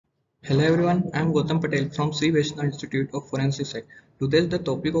Hello everyone, I am Gautam Patel from SVIFS Institute of Forensic Science. Today the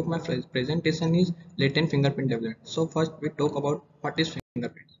topic of my presentation is latent fingerprint development. So first we talk about what is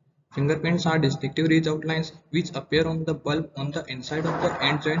fingerprints. Fingerprints are distinctive ridge outlines which appear on the bulb on the inside of the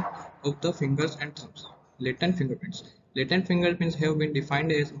end joint of the fingers and thumbs. Latent fingerprints. Latent fingerprints have been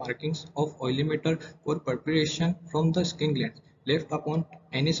defined as markings of oily matter or perspiration from the skin glands left upon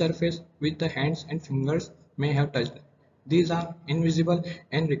any surface which the hands and fingers may have touched. These are invisible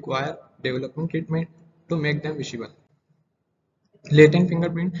and require development treatment to make them visible. Latent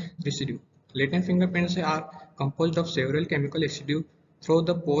fingerprint residue. Latent fingerprints are composed of several chemical residue through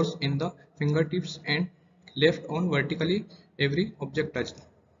the pores in the fingertips and left on vertically every object touched.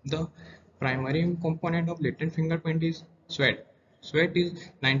 The primary component of latent fingerprint is sweat. Sweat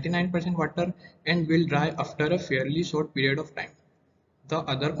is 99% water and will dry after a fairly short period of time. The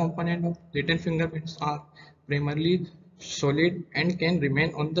other component of latent fingerprints are primarily solid and can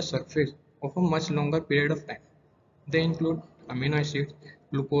remain on the surface of a much longer period of time. They include amino acids,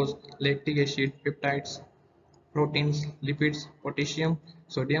 glucose, lactic acid, peptides, proteins, lipids, potassium,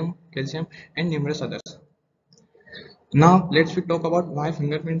 sodium, calcium, and numerous others. Now let's talk about why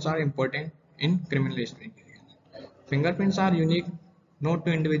fingerprints are important in criminal history. Fingerprints are unique. No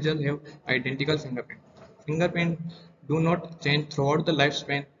two individuals have identical fingerprints. Fingerprints do not change throughout the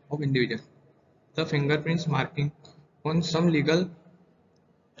lifespan of individual. The fingerprints marking on some legal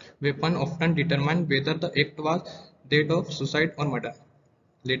weapon often determine whether the act was that of suicide or murder.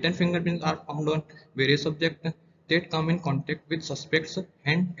 Latent fingerprints are found on various objects that come in contact with suspects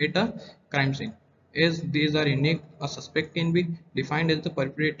and at a crime scene. As these are unique, a suspect can be defined as the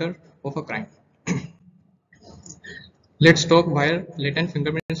perpetrator of a crime. Let's talk where latent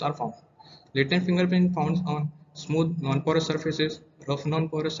fingerprints are found. Latent fingerprints found on smooth non-porous surfaces, rough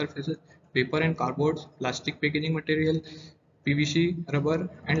non-porous surfaces, paper and cardboards, plastic packaging material, PVC, rubber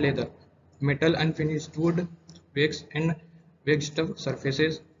and leather, metal unfinished wood, wax and waxed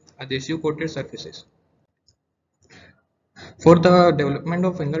surfaces, adhesive coated surfaces. For the development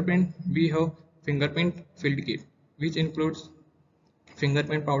of fingerprint, we have fingerprint field kit, which includes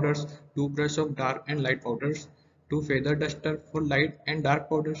fingerprint powders, 2 brush of dark and light powders, 2 feather duster for light and dark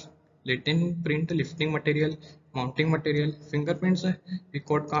powders, latent print lifting material, mounting material, fingerprints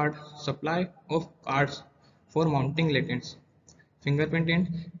record card, supply of cards for mounting latents, fingerprint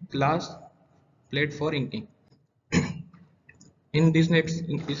and glass plate for inking. In this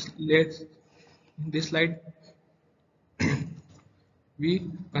slide,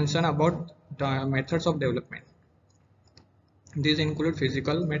 we concern about the methods of development. These include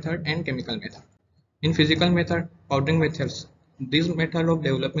physical method and chemical method. In physical method, powdering methods. This method of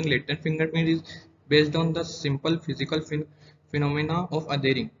developing latent fingerprint is based on the simple physical phenomena of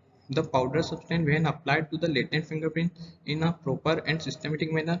adhering. The powder substance, when applied to the latent fingerprint in a proper and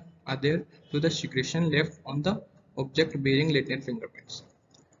systematic manner, adhere to the secretion left on the object bearing latent fingerprints.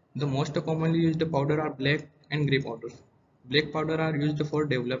 The most commonly used powder are black and grey powders. Black powder are used for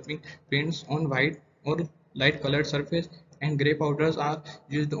developing prints on white or light colored surface, and grey powders are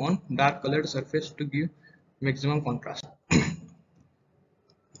used on dark colored surface to give maximum contrast.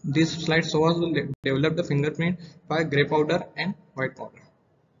 This slide shows us develop the fingerprint by grey powder and white powder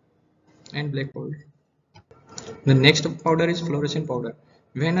and black powder. The next powder is fluorescent powder.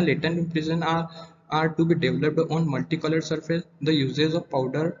 When a latent impression are to be developed on multicolored surface, the usage of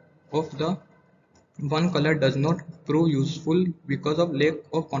powder of the one color does not prove useful because of lack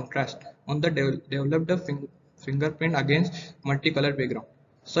of contrast on the developed fingerprint against multicolored background.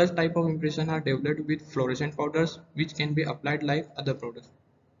 Such type of impression are developed with fluorescent powders, which can be applied like other powders.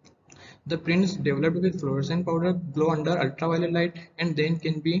 The prints developed with fluorescent powder glow under ultraviolet light and then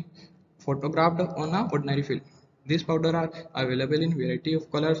can be photographed on an ordinary film. These powders are available in variety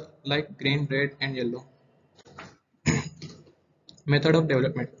of colors like green, red and yellow. Method of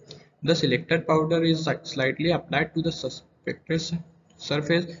development. The selected powder is slightly applied to the suspected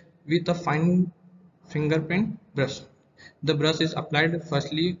surface with a fine fingerprint brush. The brush is applied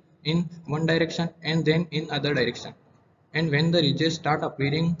firstly in one direction and then in other direction. And when the ridges start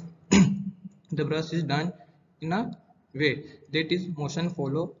appearing, the brush is done in a way that is motion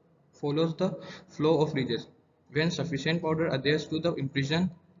follows the flow of ridges. When sufficient powder adheres to the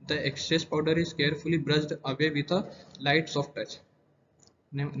impression, the excess powder is carefully brushed away with a light soft touch.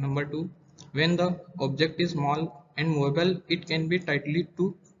 Number 2. When the object is small and movable, it can be tightly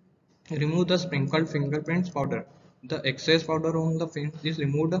to remove the sprinkled fingerprints powder. The excess powder on the film is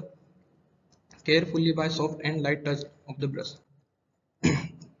removed carefully by soft and light touch of the brush.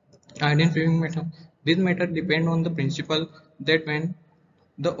 Identifying method. This method depends on the principle that when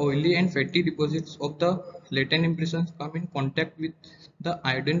The oily and fatty deposits of the latent impressions come in contact with the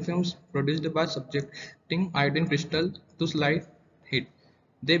iodine films produced by subjecting iodine crystal to slight heat.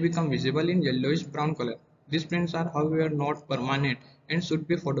 They become visible in yellowish brown color. These prints are however not permanent and should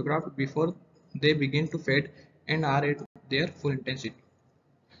be photographed before they begin to fade and are at their full intensity.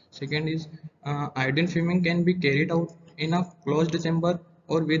 Second is iodine fuming can be carried out in a closed chamber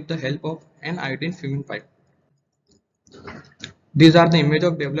or with the help of an iodine fuming pipe. These are the image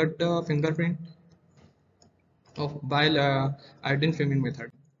of developed fingerprint of by iodine fuming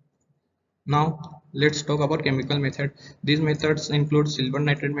method. Now let's talk about chemical method. These methods include silver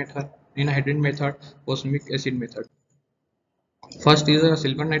nitrate method, anhydride method, osmic acid method. First is a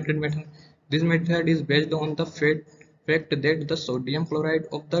silver nitrate method. This method is based on the fact that the sodium chloride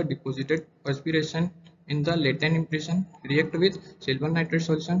of the deposited perspiration in the latent impression react with silver nitrate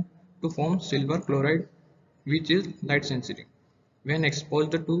solution to form silver chloride, which is light sensitive. When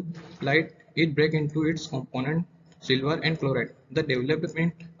exposed to light, it breaks into its component silver and chloride. The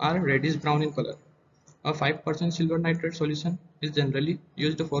development are reddish brown in color. A 5% silver nitrate solution is generally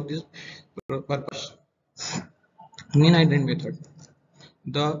used for this purpose. Ninhydrin method.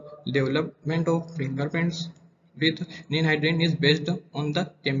 The development of fingerprints with ninhydrin is based on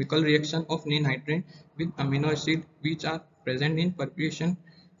the chemical reaction of ninhydrin with amino acid which are present in perspiration,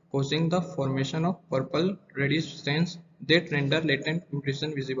 causing the formation of purple reddish stains that render latent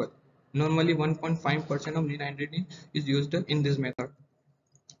impression visible. Normally 1.5% of ninhydrin is used in this method.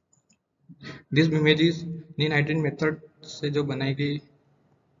 This image is ninhydrin method से जो बनाई गई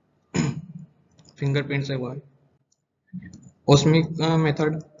fingerprints है वो है. Osmic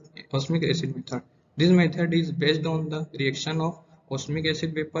method, osmic acid method. This method is based on the reaction of osmic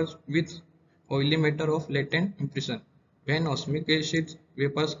acid vapors with oily matter of latent impression. When osmic acid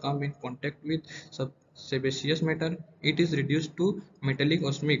vapors come in contact with sebaceous matter, it is reduced to metallic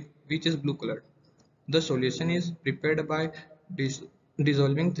osmic, which is blue colored. The solution is prepared by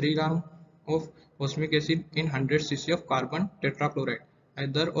dissolving 3 grams of osmic acid in 100 cc of carbon tetrachloride,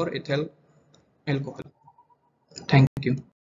 either or ethyl alcohol. Thank you.